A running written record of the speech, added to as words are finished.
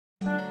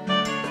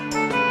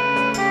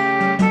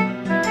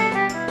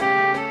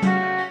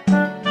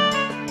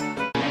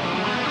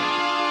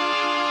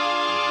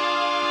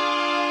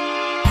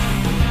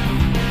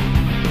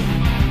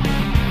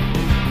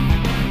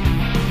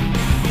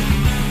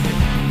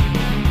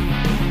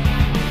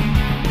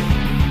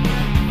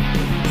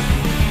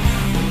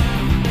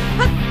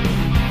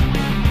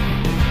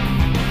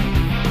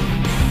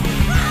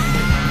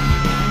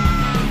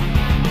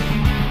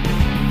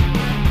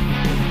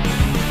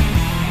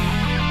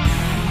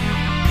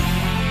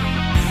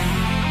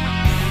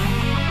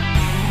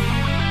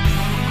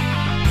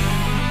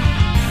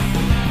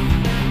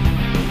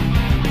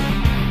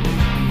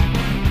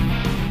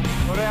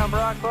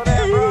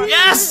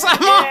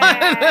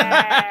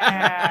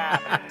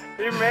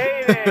He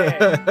made it!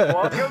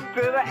 Welcome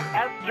to the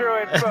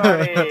asteroid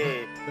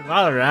party!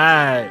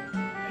 Alright.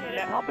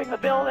 It's humping the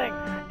building!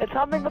 It's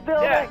humping the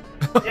building! Yeah,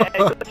 it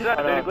glitches out,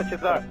 dude, it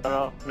glitches out.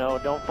 No,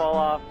 don't fall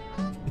off.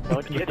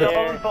 Don't you It dare.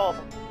 doesn't fall.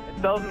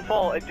 It doesn't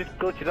fall, it just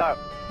glitches out.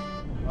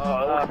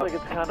 Oh, it looks like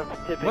it's kind of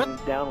tipping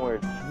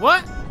downwards.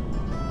 What?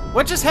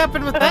 What just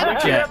happened with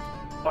that jet?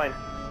 Fine.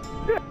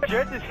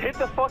 Jet just hit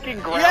the fucking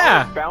ground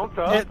and bounce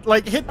up. It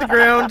like hit the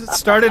ground,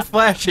 started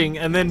flashing,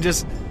 and then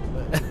just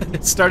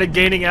it started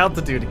gaining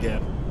altitude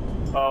again.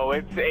 Oh,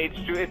 it's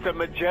H2. It's a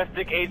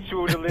majestic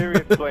H2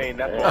 delirious plane.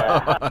 That's why.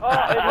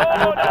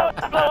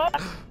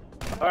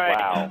 All right.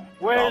 Wow.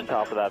 Where's on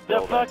top of that the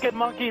building. fucking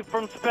monkey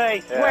from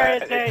space? Where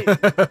is he?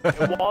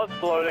 It was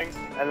floating,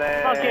 and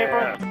then monkey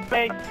from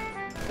space.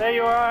 There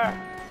you are.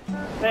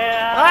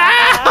 There.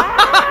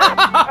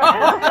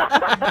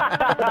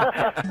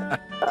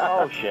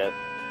 Oh shit.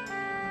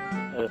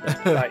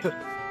 Nice.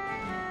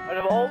 Out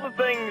of all the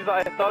things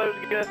I thought I was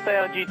gonna say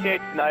on GTA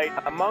tonight,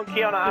 a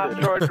monkey on an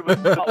asteroid was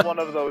not one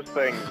of those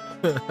things.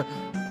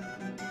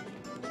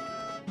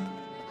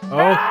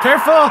 Oh,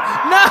 careful!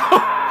 No!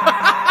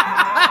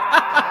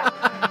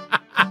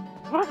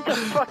 What the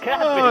fuck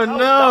happened? Oh,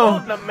 no.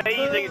 That was an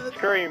amazing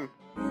scream.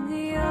 In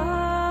the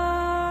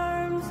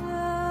arms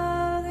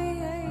of the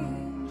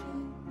angel.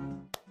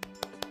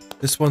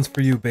 This one's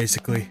for you,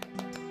 basically.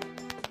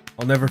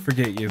 I'll never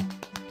forget you.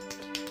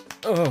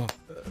 Oh.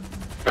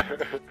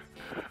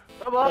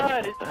 Come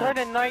on, it's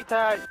turning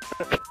nighttime.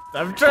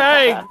 I'm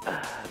trying!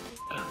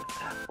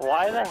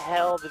 Why the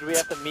hell did we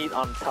have to meet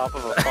on top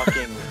of a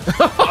fucking...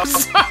 Oh,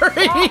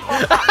 sorry!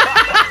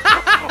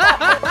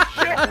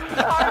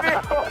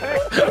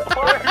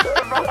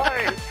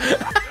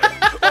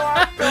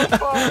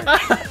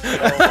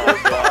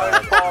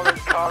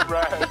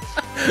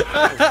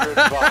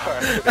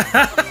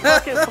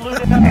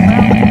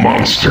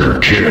 Monster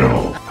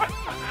kill.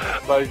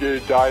 Like you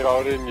dive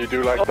out and you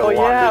do like the Oh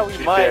yeah, longest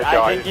we might. GTA I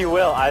dive. think you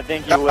will. I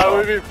think you That will.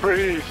 would be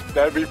pretty.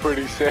 That'd be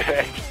pretty sick.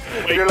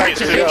 Wait, You're like wait,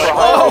 super wait.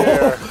 high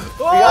there.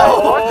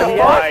 What the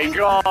my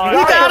god!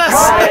 You got us!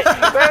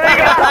 There we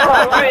go!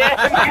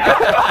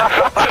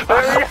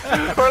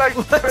 We're like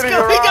What's spinning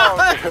going around.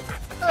 on?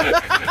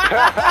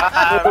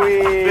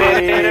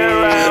 Spinning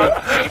around!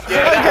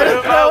 Get out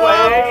of my way!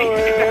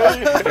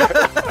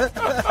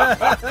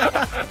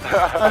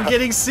 I'm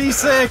getting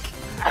seasick!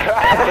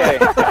 Okay.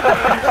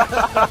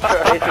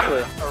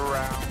 Basically.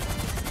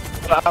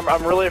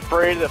 I'm really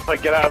afraid that if I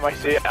get out of my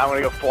seat, I'm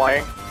gonna go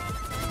flying.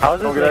 How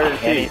does Don't this get out of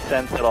make the any seat.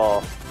 sense at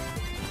all?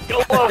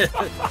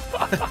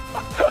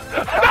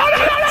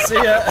 See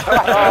ya!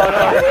 Oh no,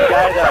 this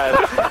guy died.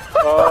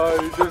 Oh,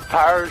 you just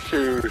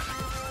parachute.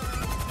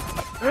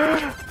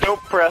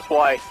 Don't press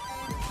Y.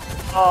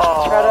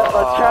 Let's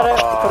try to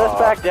put us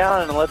back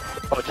down and let's...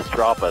 Oh, just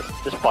drop us.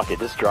 Just fuck it,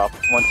 just drop.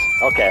 Once.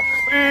 Okay.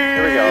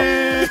 Here we go.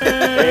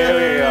 Here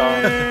we go.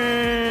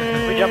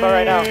 We jump out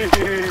right now.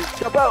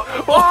 Jump out!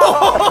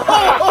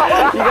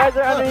 You guys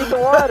are underneath the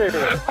water.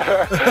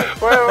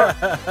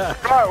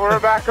 We're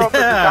back up at the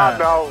top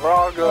now. We're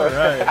all good.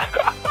 Alright.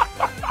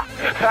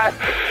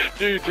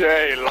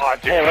 GTA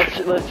logic.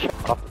 Hey, let's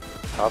jump up.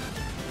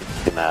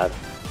 Get mad.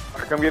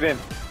 Alright, come get in.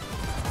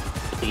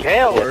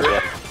 Hell!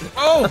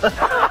 Oh!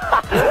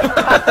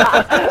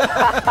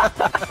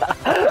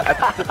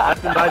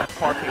 That's a nice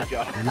parking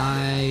job.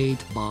 Light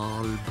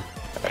bulb.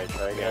 Alright,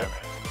 try again.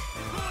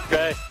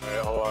 Okay.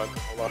 Alright, hold on.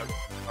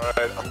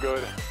 Alright, I'm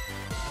good.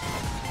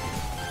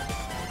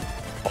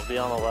 I'll be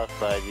on the left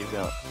side, you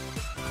go.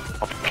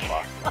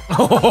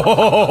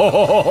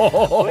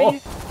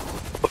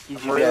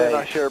 I'm really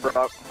not sure,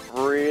 bro.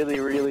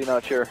 Really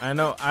not sure. I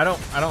know, I don't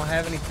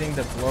have anything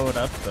to blow it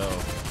up though.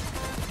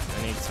 I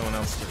need someone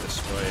else to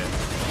destroy it.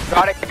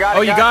 Got it.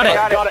 Oh, you got it.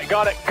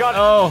 Got it.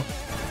 Oh,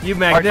 you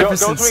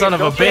magnificent son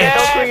of a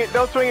bitch.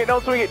 Don't swing it.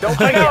 I'm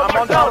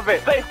on top of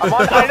it. I'm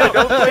on top of it.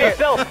 Don't swing it.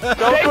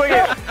 Don't swing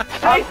it.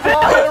 I'm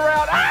flying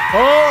around.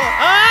 Oh!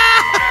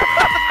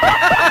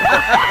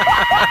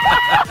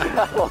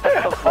 What the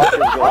fuck is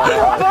going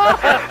on?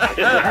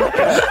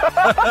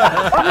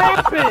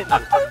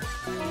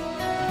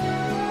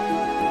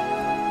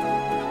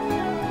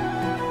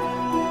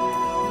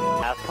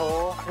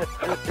 Asshole.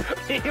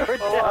 You were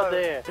down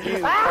there. You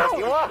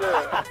fucking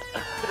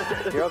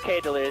You're okay,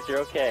 Delirious. You're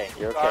okay.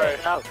 You're okay.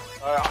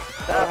 Alright.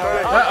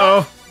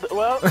 Uh-oh.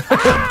 Well.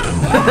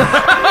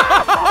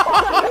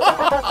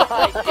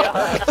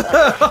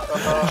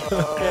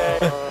 Okay.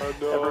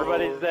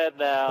 Everybody's dead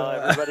now.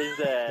 Everybody's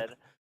dead.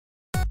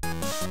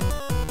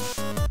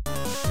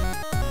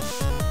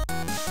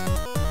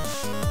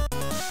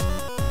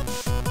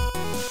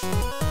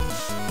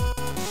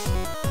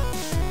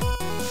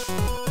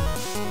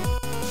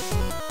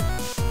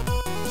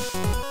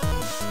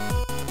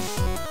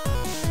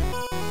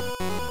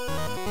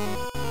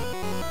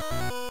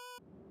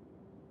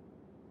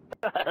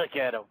 Look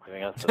at him.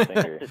 Giving us the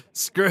finger.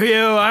 Screw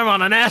you, I'm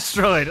on an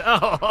asteroid.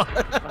 Oh.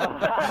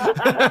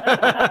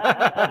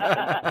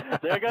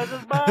 There goes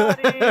his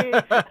body.